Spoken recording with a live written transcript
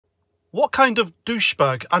What kind of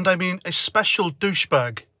douchebag, and I mean a special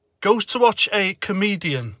douchebag, goes to watch a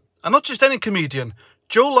comedian? And not just any comedian.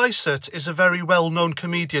 Joe Lycett is a very well-known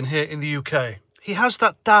comedian here in the UK. He has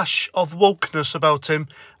that dash of wokeness about him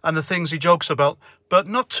and the things he jokes about, but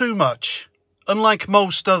not too much. Unlike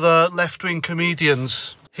most other left-wing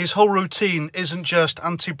comedians, his whole routine isn't just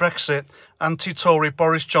anti-Brexit, anti-Tory,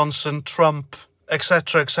 Boris Johnson, Trump,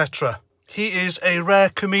 etc, etc. He is a rare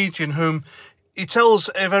comedian whom he tells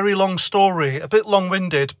a very long story, a bit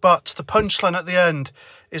long-winded, but the punchline at the end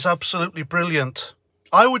is absolutely brilliant.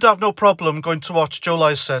 I would have no problem going to watch Joe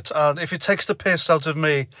Lycett, and if he takes the piss out of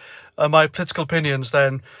me and my political opinions,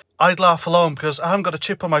 then I'd laugh along because I haven't got a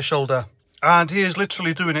chip on my shoulder. And he is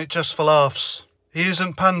literally doing it just for laughs. He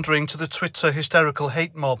isn't pandering to the Twitter hysterical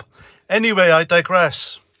hate mob. Anyway, I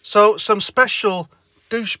digress. So, some special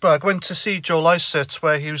douchebag went to see Joe Lycett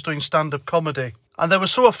where he was doing stand-up comedy, and they were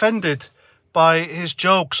so offended by his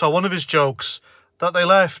jokes, or one of his jokes, that they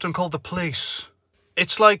left and called the police.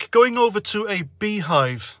 It's like going over to a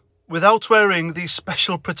beehive without wearing the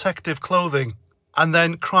special protective clothing and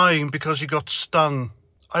then crying because you got stung.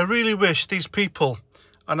 I really wish these people,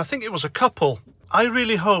 and I think it was a couple, I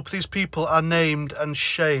really hope these people are named and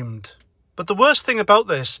shamed. But the worst thing about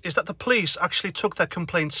this is that the police actually took their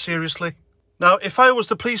complaint seriously. Now, if I was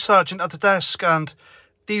the police sergeant at the desk and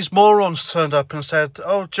these morons turned up and said,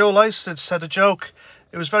 "Oh, Joe Lycett said a joke.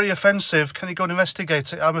 It was very offensive. Can you go and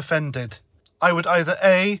investigate it? I'm offended." I would either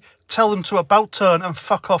A, tell them to about turn and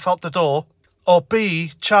fuck off out the door, or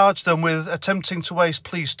B, charge them with attempting to waste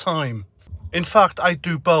police time. In fact, I'd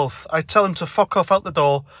do both. I'd tell them to fuck off out the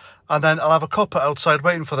door, and then I'll have a copper outside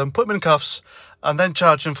waiting for them, put them in cuffs, and then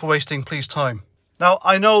charge them for wasting police time. Now,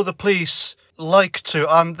 I know the police like to,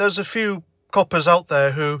 and there's a few coppers out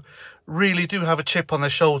there who really do have a chip on their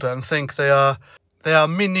shoulder and think they are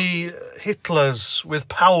mini Hitlers with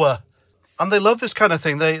power. And they love this kind of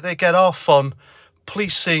thing. They get off on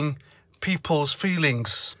policing people's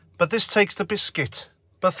feelings. But this takes the biscuit.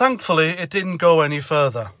 But thankfully, it didn't go any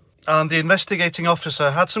further. And the investigating officer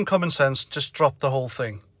had some common sense, just dropped the whole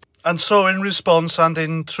thing. And so in response, and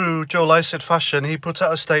in true Joe Lycett fashion, he put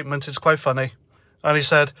out a statement. It's quite funny. And he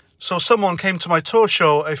said, "So someone came to my tour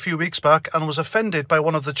show a few weeks back and was offended by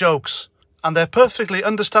one of the jokes. And their perfectly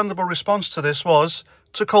understandable response to this was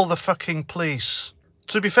to call the fucking police."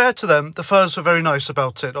 To be fair to them, the Furs were very nice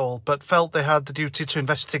about it all, but felt they had the duty to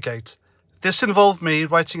investigate. This involved me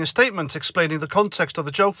writing a statement explaining the context of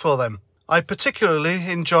the joke for them. I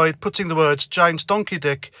particularly enjoyed putting the words "giant donkey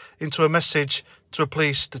dick" into a message to a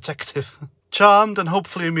police detective. Charmed and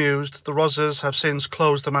hopefully amused, the Rozzers have since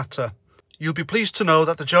closed the matter. You'll be pleased to know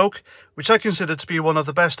that the joke, which I consider to be one of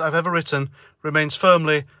the best I've ever written, remains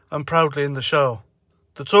firmly and proudly in the show.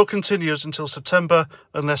 The tour continues until September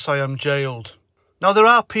unless I am jailed. Now, there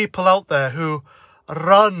are people out there who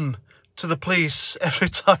run to the police every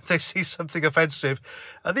time they see something offensive.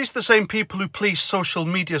 Are these the same people who police social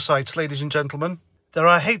media sites, ladies and gentlemen? There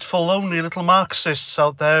are hateful, lonely little Marxists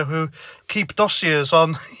out there who keep dossiers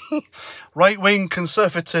on right-wing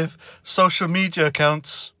conservative social media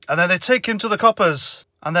accounts. And then they take him to the coppers.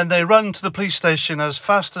 And then they run to the police station as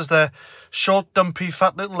fast as their short, dumpy,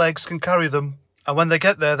 fat little legs can carry them. And when they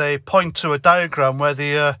get there, they point to a diagram where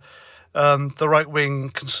the right-wing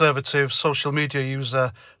conservative social media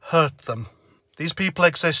user hurt them. These people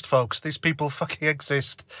exist, folks. These people fucking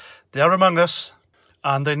exist. They are among us,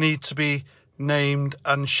 and they need to be named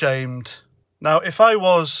and shamed. Now, if I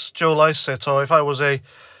was Joe Lycett, or if I was a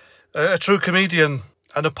true comedian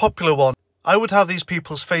and a popular one, I would have these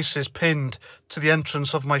people's faces pinned to the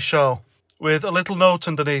entrance of my show with a little note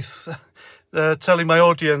underneath telling my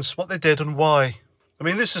audience what they did and why. I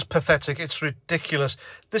mean, this is pathetic. It's ridiculous.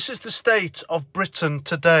 This is the state of Britain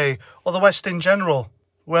today, or the West in general,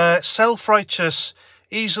 where self-righteous,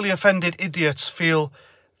 easily offended idiots feel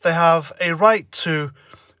they have a right to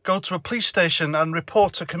go to a police station and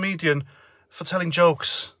report a comedian for telling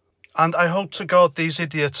jokes. And I hope to God these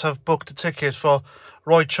idiots have booked a ticket for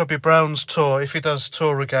Roy Chubby Brown's tour, if he does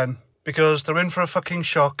tour again, because they're in for a fucking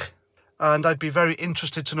shock. And I'd be very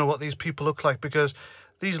interested to know what these people look like, because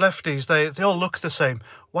these lefties, they all look the same.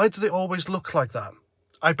 Why do they always look like that?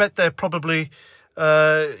 I bet they're probably,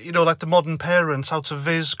 like the Modern Parents out of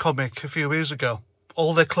Viz comic a few years ago.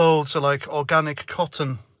 All their clothes are like organic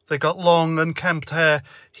cotton. They got long, unkempt hair.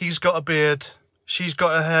 He's got a beard. She's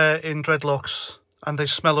got her hair in dreadlocks. And they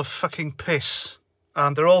smell of fucking piss.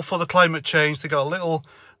 And they're all for the climate change. They got a little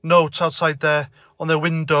note outside there on their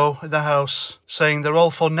window in their house saying they're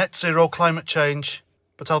all for net zero climate change.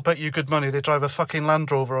 But I'll bet you good money they drive a fucking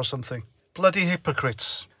Land Rover or something. Bloody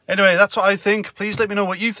hypocrites. Anyway, that's what I think. Please let me know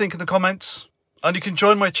what you think in the comments. And you can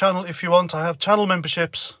join my channel if you want. I have channel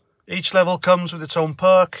memberships. Each level comes with its own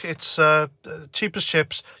perk. It's cheap as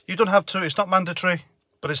chips. You don't have to. It's not mandatory.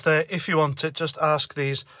 But it's there if you want it. Just ask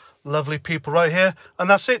these lovely people right here. And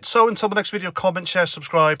that's it. So until the next video, comment, share,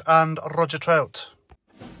 subscribe, and Roger Trout.